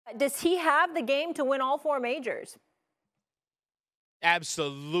Does he have the game to win all 4 majors?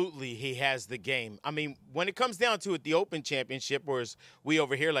 Absolutely, he has the game. I mean, when it comes down to it, the Open Championship, or as we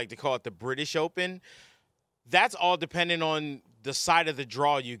over here like to call it the British Open, that's all dependent on the side of the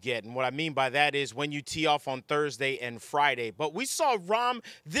draw you get. And what I mean by that is when you tee off on Thursday and Friday. But we saw Rahm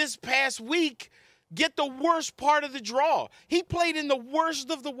this past week get the worst part of the draw. He played in the worst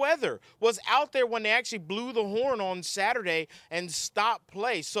of the weather, was out there when they actually blew the horn on Saturday and stopped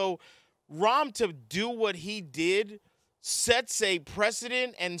play. So Rahm, to do what he did, sets a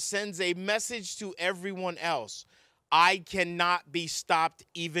precedent and sends a message to everyone else. I cannot be stopped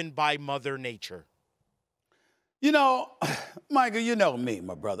even by Mother Nature. You know, Michael, you know me,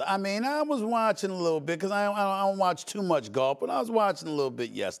 my brother. I mean, I was watching a little bit because I don't watch too much golf, but I was watching a little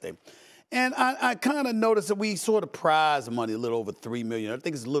bit yesterday. And I kind of noticed that we sort of prize money a little over $3 million. I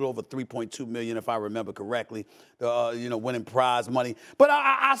think it's a little over $3.2 million, if I remember correctly, winning prize money. But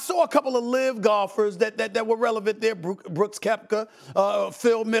I saw a couple of live golfers that were relevant there. Brooks Koepka,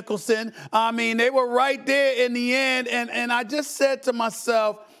 Phil Mickelson. I mean, they were right there in the end. And I just said to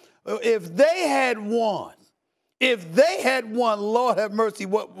myself, if they had won, Lord have mercy,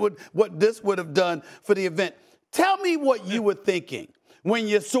 what this would have done for the event. Tell me what you were thinking when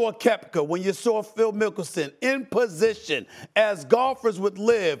you saw Koepka, when you saw Phil Mickelson in position as golfers would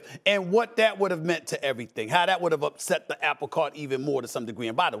live, and what that would have meant to everything, how that would have upset the apple cart even more to some degree.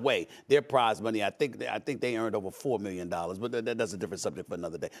 And by the way, their prize money, I think they earned over $4 million, but that's a different subject for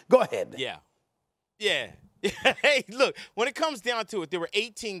another day. Go ahead, man. Yeah. Hey, look, when it comes down to it, there were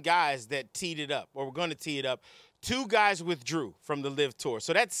 18 guys that teed it up or were going to tee it up. 2 guys withdrew from the LIV Tour.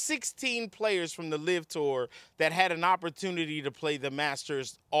 So that's 16 players from the LIV Tour that had an opportunity to play the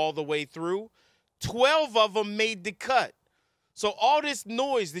Masters all the way through. 12 of them made the cut. So all this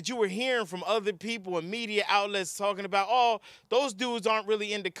noise that you were hearing from other people and media outlets talking about, oh, those dudes aren't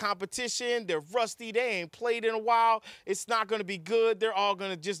really into competition. They're rusty. They ain't played in a while. It's not going to be good. They're all going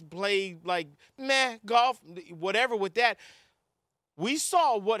to just play like, meh, golf, whatever with that. We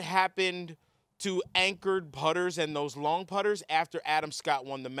saw what happened to anchored putters and those long putters after Adam Scott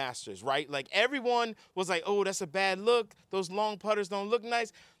won the Masters, right? Like everyone was like, oh, that's a bad look. Those long putters don't look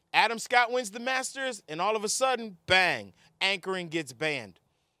nice. Adam Scott wins the Masters, and all of a sudden, bang, anchoring gets banned.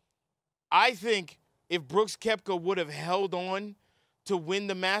 I think if Brooks Koepka would have held on to win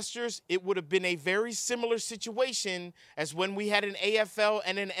the Masters, it would have been a very similar situation as when we had an AFL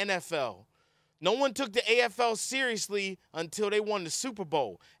and an NFL. No one took the AFL seriously until they won the Super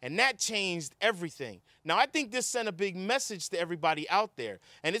Bowl, and that changed everything. Now, I think this sent a big message to everybody out there,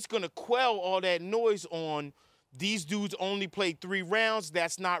 and it's going to quell all that noise on these dudes only played 3 rounds.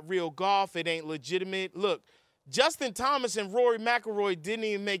 That's not real golf. It ain't legitimate. Look, Justin Thomas and Rory McIlroy didn't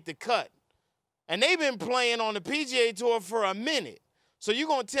even make the cut, and they've been playing on the PGA Tour for a minute. So you're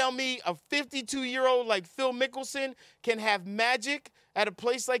going to tell me a 52-year-old like Phil Mickelson can have magic at a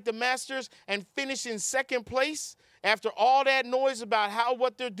place like the Masters and finish in 2nd place after all that noise about how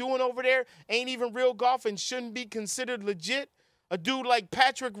what they're doing over there ain't even real golf and shouldn't be considered legit? A dude like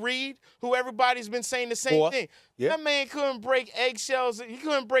Patrick Reed, who everybody's been saying the same thing. Yeah. That man couldn't break eggshells. He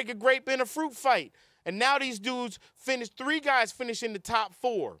couldn't break a grape in a fruit fight. And now these dudes finished, 3 guys finish in the top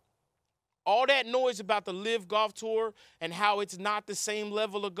 4. All that noise about the LIV Golf Tour and how it's not the same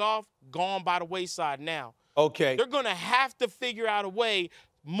level of golf, gone by the wayside now. Okay. They're going to have to figure out a way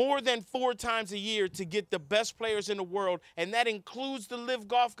more than 4 times a year to get the best players in the world, and that includes the LIV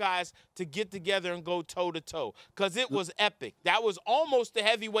Golf guys, to get together and go toe-to-toe, because it was epic. That was almost the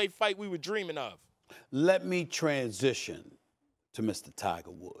heavyweight fight we were dreaming of. Let me transition to Mr.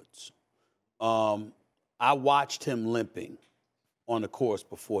 Tiger Woods. I watched him limping on the course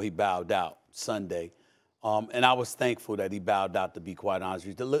before he bowed out Sunday. And I was thankful that he bowed out, to be quite honest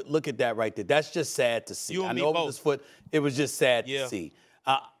with you. Look at that right there. That's just sad to see. You and I me know both. With his foot, it was just sad to see.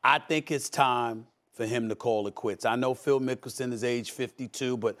 I think it's time for him to call it quits. I know Phil Mickelson is age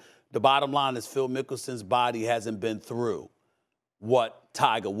 52, but the bottom line is Phil Mickelson's body hasn't been through what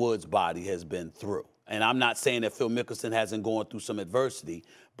Tiger Woods' body has been through. And I'm not saying that Phil Mickelson hasn't gone through some adversity,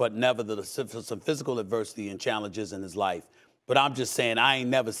 but nevertheless, some physical adversity and challenges in his life. But I'm just saying I ain't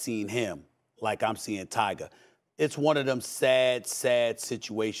never seen him like I'm seeing Tiger. It's one of them sad, sad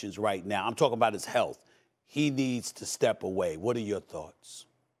situations right now. I'm talking about his health. He needs to step away. What are your thoughts?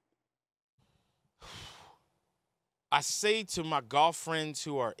 I say to my golf friends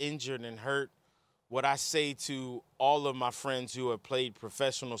who are injured and hurt what I say to all of my friends who have played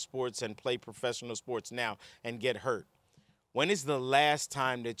professional sports and play professional sports now and get hurt. When is the last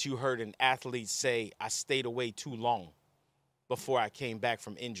time that you heard an athlete say, I stayed away too long before I came back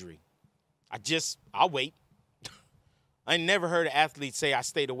from injury? I'll wait. I never heard an athlete say I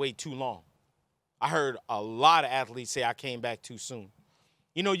stayed away too long. I heard a lot of athletes say I came back too soon.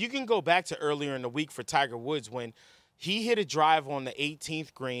 You know, you can go back to earlier in the week for Tiger Woods when he hit a drive on the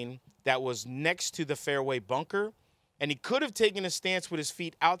 18th green that was next to the fairway bunker, and he could have taken a stance with his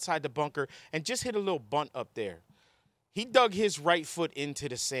feet outside the bunker and just hit a little bunt up there. He dug his right foot into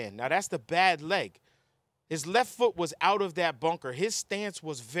the sand. Now, that's the bad leg. His left foot was out of that bunker. His stance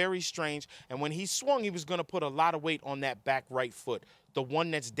was very strange, and when he swung, he was going to put a lot of weight on that back right foot, the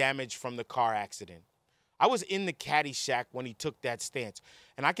one that's damaged from the car accident. I was in the caddy shack when he took that stance,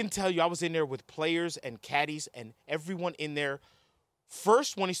 and I can tell you I was in there with players and caddies and everyone in there.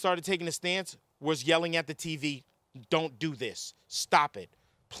 First, when he started taking the stance, was yelling at the TV, "Don't do this. Stop it.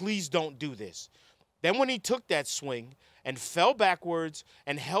 Please don't do this." Then when he took that swing and fell backwards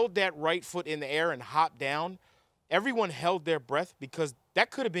and held that right foot in the air and hopped down, everyone held their breath because that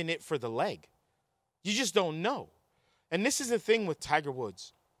could have been it for the leg. You just don't know. And this is the thing with Tiger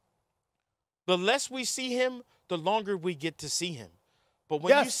Woods. The less we see him, the longer we get to see him. But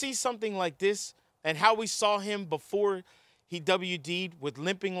when you see something like this and how we saw him before he WD'd with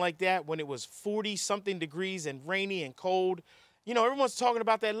limping like that when it was 40-something degrees and rainy and cold, you know, everyone's talking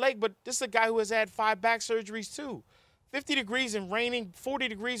about that leg, but this is a guy who has had 5 back surgeries too. 50 degrees and raining, 40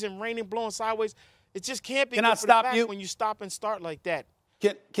 degrees and raining, blowing sideways. It just can't be. Can I stop you? When you stop and start like that.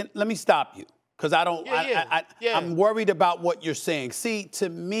 Let me stop you because I don't. Yeah. I'm worried about what you're saying. See, to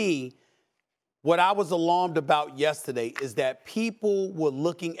me, what I was alarmed about yesterday is that people were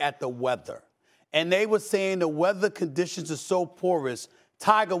looking at the weather, and they were saying the weather conditions are so porous.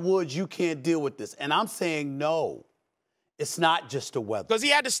 Tiger Woods, you can't deal with this, and I'm saying no. It's not just the weather. Because he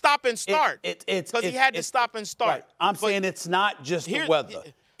had to stop and start. Because he had to stop and start. Right. I'm saying it's not just the weather.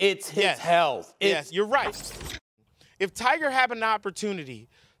 It's his health. Yes, you're right. If Tiger had an opportunity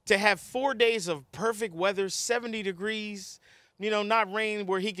to have 4 days of perfect weather, 70 degrees, you know, not rain,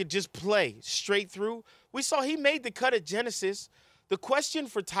 where he could just play straight through, we saw he made the cut at Genesis. The question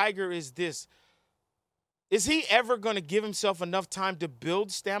for Tiger is this. Is he ever going to give himself enough time to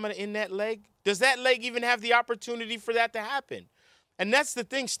build stamina in that leg? Does that leg even have the opportunity for that to happen? And that's the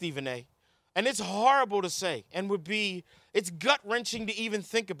thing, Stephen A. And it's horrible to say and it's gut-wrenching to even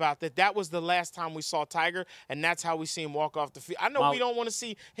think about that was the last time we saw Tiger, and that's how we see him walk off the field. I know we don't want to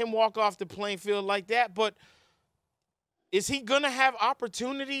see him walk off the playing field like that, but is he going to have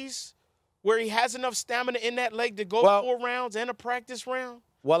opportunities where he has enough stamina in that leg to go 4 rounds and a practice round?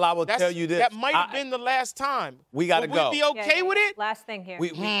 Well, I will tell you this. That might have been the last time. We got to go. Would we be okay with it? Last thing here.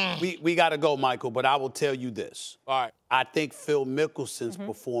 We got to go, Michael, but I will tell you this. All right. I think Phil Mickelson's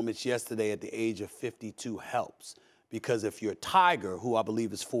performance yesterday at the age of 52 helps because if you're Tiger, who I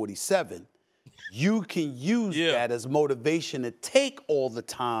believe is 47, you can use that as motivation to take all the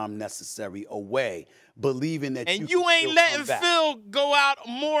time necessary away, believing that you ain't letting Phil go out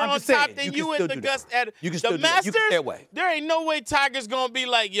more on top than you at the Masters. You can stay away. There ain't no way Tiger's gonna be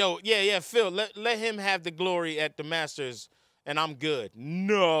like, yo, Phil, let him have the glory at the Masters, and I'm good.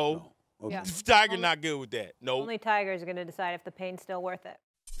 No. Okay. Yeah. Tiger not good with that. No. Only Tiger's gonna decide if the pain's still worth it.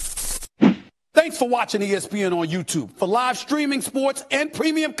 Thanks for watching ESPN on YouTube. For live streaming, sports, and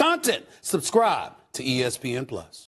premium content, subscribe to ESPN+.